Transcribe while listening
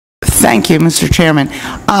Thank you, Mr. Chairman.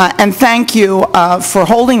 And thank you for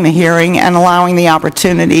holding the hearing and allowing the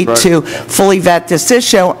opportunity to fully vet this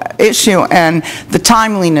issue and the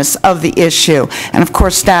timeliness of the issue. And of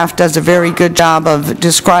course, staff does a very good job of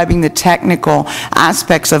describing the technical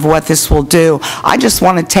aspects of what this will do. I just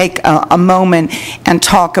want to take a moment and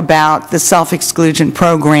talk about the self-exclusion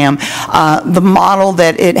program, the model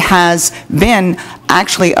that it has been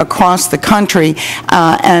actually across the country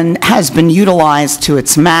and has been utilized to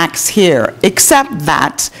its max here, except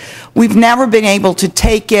that we've never been able to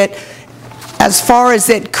take it as far as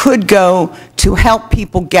it could go to help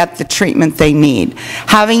people get the treatment they need.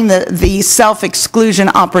 Having the self-exclusion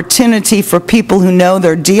opportunity for people who know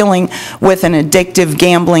they're dealing with an addictive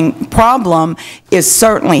gambling problem is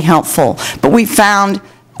certainly helpful. But we found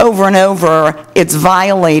over and over it's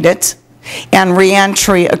violated, and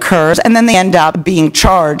reentry occurs, and then they end up being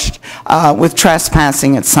charged with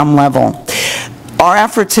trespassing at some level. Our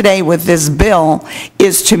effort today with this bill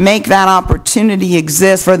is to make that opportunity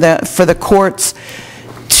exist for the courts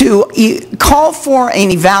to call for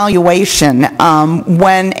an evaluation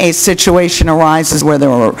when a situation arises where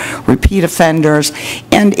there are repeat offenders,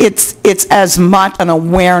 and it's as much an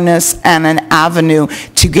awareness and an avenue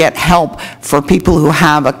to get help for people who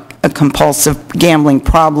have a compulsive gambling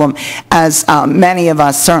problem, as many of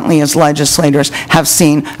us, certainly as legislators, have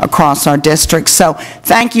seen across our district. So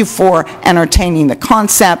thank you for entertaining the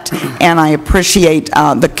concept, and I appreciate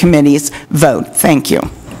the committee's vote. Thank you.